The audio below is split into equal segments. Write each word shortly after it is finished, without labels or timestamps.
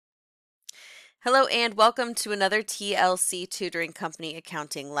Hello and welcome to another TLC Tutoring Company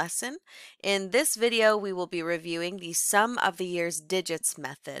accounting lesson. In this video, we will be reviewing the sum of the year's digits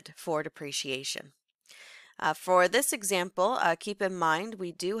method for depreciation. For this example, keep in mind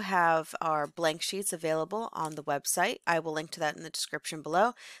we do have our blank sheets available on the website. I will link to that in the description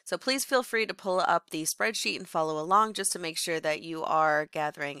below. So please feel free to pull up the spreadsheet and follow along just to make sure that you are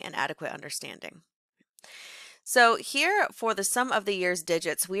gathering an adequate understanding. So here for the sum of the year's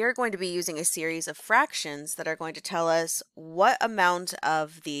digits, we are going to be using a series of fractions that are going to tell us what amount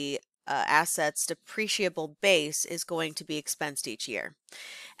of the asset's depreciable base is going to be expensed each year.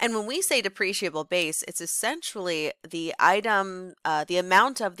 And when we say depreciable base, it's essentially the item, the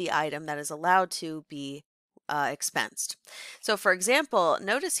amount of the item that is allowed to be expensed. So for example,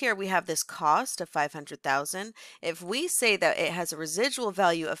 notice here we have this cost of 500,000. If we say that it has a residual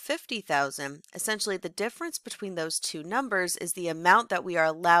value of 50,000, essentially the difference between those two numbers is the amount that we are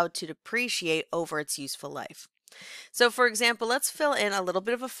allowed to depreciate over its useful life. So for example, let's fill in a little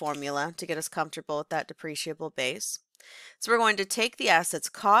bit of a formula to get us comfortable with that depreciable base. So we're going to take the asset's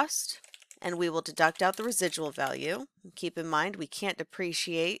cost and we will deduct out the residual value. Keep in mind we can't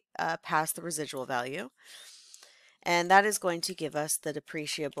depreciate past the residual value. And that is going to give us the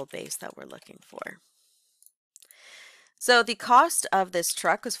depreciable base that we're looking for. So the cost of this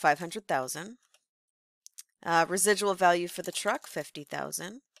truck was 500,000. Residual value for the truck,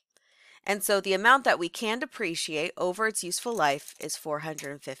 50,000. And so the amount that we can depreciate over its useful life is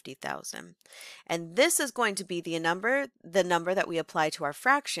 450,000. And this is going to be the number that we apply to our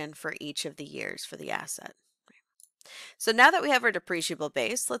fraction for each of the years for the asset. So now that we have our depreciable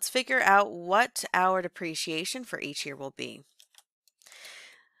base, let's figure out what our depreciation for each year will be.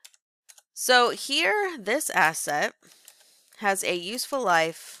 So here, this asset has a useful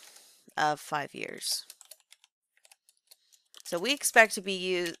life of 5 years. So we expect to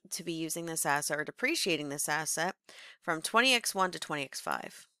be using this asset or depreciating this asset from 20x1 to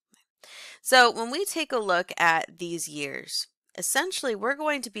 20x5. So when we take a look at these years, essentially we're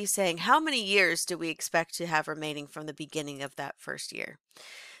going to be saying how many years do we expect to have remaining from the beginning of that first year.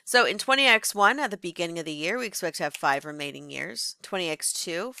 So in 20x1 at the beginning of the year, we expect to have 5 remaining years.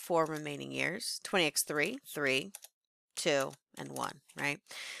 20x2, 4 remaining years. 20x3, 3, 2, and 1, right?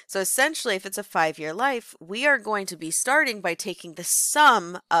 So essentially, if it's a 5-year life, we are going to be starting by taking the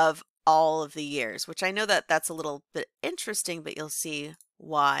sum of all of the years, which I know that that's a little bit interesting, but you'll see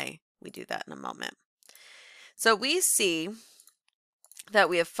why we do that in a moment. So we see that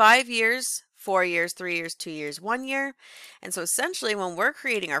we have 5 years, 4 years, 3 years, 2 years, 1 year. And so essentially when we're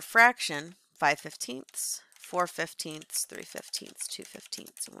creating our fraction, 5/15ths, 4/15ths, 3/15ths,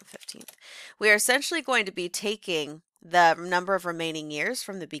 2/15ths, and 1/15th, we are essentially going to be taking the number of remaining years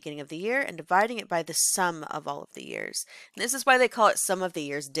from the beginning of the year and dividing it by the sum of all of the years. And this is why they call it sum of the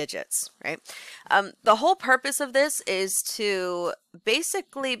year's digits, right? The whole purpose of this is to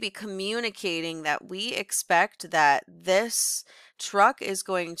basically be communicating that we expect that this truck is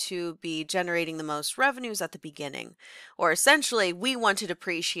going to be generating the most revenues at the beginning, or essentially we want to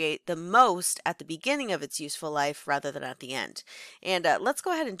depreciate the most at the beginning of its useful life rather than at the end. And let's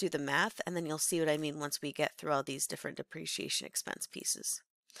go ahead and do the math, and then you'll see what I mean once we get through all these different depreciation expense pieces.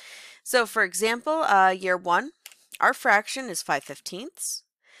 So for example, year 1, our fraction is 5/15ths.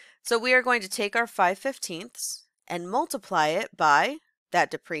 So we are going to take our 5/15ths and multiply it by that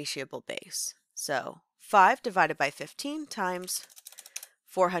depreciable base. So 5 divided by 15 times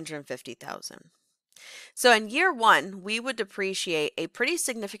 450,000. So in year 1, we would depreciate a pretty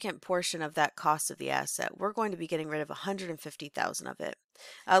significant portion of that cost of the asset. We're going to be getting rid of 150,000 of it.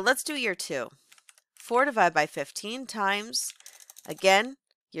 Let's do year 2. 4 divided by 15 times, again,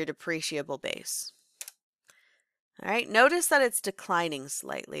 your depreciable base. All right, notice that it's declining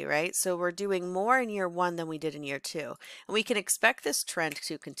slightly, right? So we're doing more in year 1 than we did in year 2. And we can expect this trend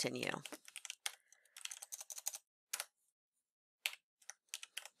to continue.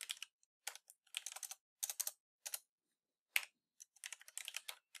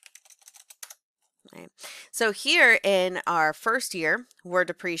 Right. So here in our first year, we're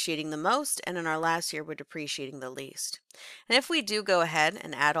depreciating the most, and in our last year, we're depreciating the least. And if we do go ahead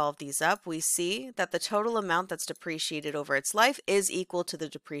and add all of these up, we see that the total amount that's depreciated over its life is equal to the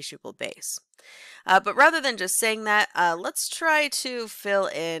depreciable base. But rather than just saying that, let's try to fill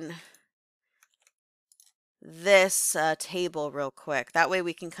in this table real quick. That way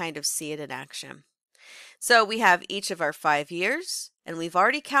we can kind of see it in action. So we have each of our 5 years, and we've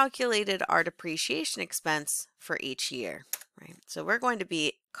already calculated our depreciation expense for each year, right? So we're going to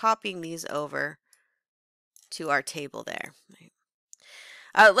be copying these over to our table there. Right?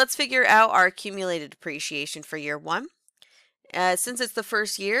 Let's figure out our accumulated depreciation for year 1. Since it's the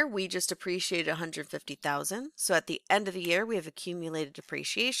first year, we just depreciated 150,000. So at the end of the year, we have accumulated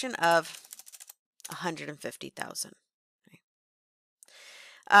depreciation of 150,000.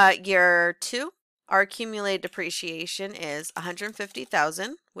 Year 2, our accumulated depreciation is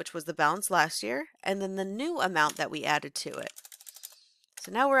 150,000, which was the balance last year, and then the new amount that we added to it.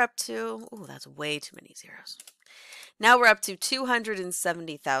 So now we're up to, oh, that's way too many zeros. Now we're up to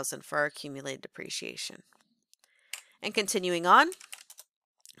 270,000 for our accumulated depreciation. And continuing on,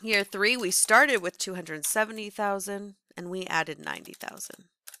 year 3, we started with 270,000 and we added 90,000.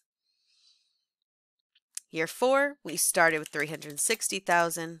 Year 4, we started with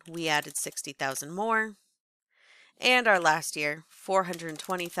 360,000, we added 60,000 more. And our last year,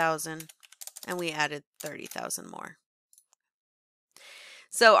 420,000, and we added 30,000 more.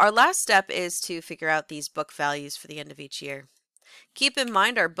 So our last step is to figure out these book values for the end of each year. Keep in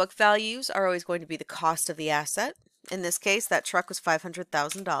mind our book values are always going to be the cost of the asset. In this case, that truck was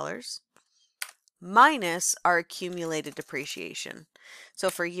 $500,000 minus our accumulated depreciation. So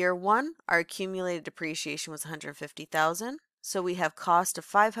for year 1, our accumulated depreciation was 150,000. So we have cost of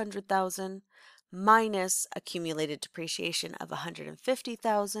 500,000 minus accumulated depreciation of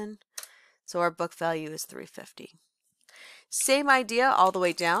 150,000. So our book value is 350. Same idea all the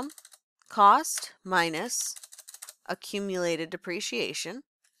way down. Cost minus accumulated depreciation.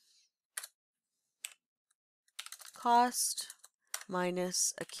 Cost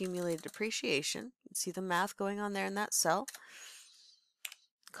minus accumulated depreciation. You can see the math going on there in that cell.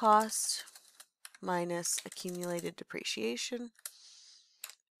 Cost minus accumulated depreciation.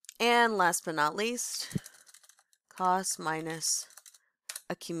 And last but not least, cost minus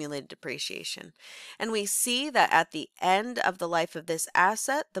accumulated depreciation. And we see that at the end of the life of this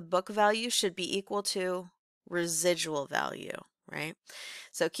asset, the book value should be equal to residual value, right?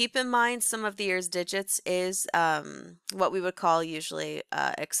 So keep in mind some of the year's digits is what we would call usually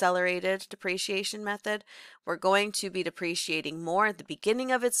accelerated depreciation method. We're going to be depreciating more at the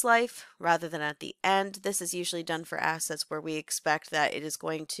beginning of its life rather than at the end. This is usually done for assets where we expect that it is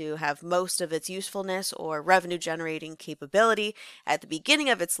going to have most of its usefulness or revenue generating capability at the beginning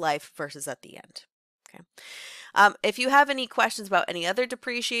of its life versus at the end. Okay. If you have any questions about any other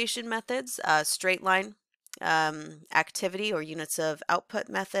depreciation methods, straight line, activity or units of output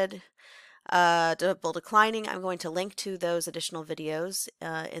method, double declining, I'm going to link to those additional videos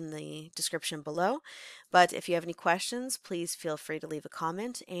in the description below. But if you have any questions, please feel free to leave a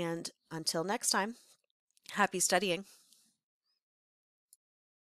comment. And until next time, happy studying.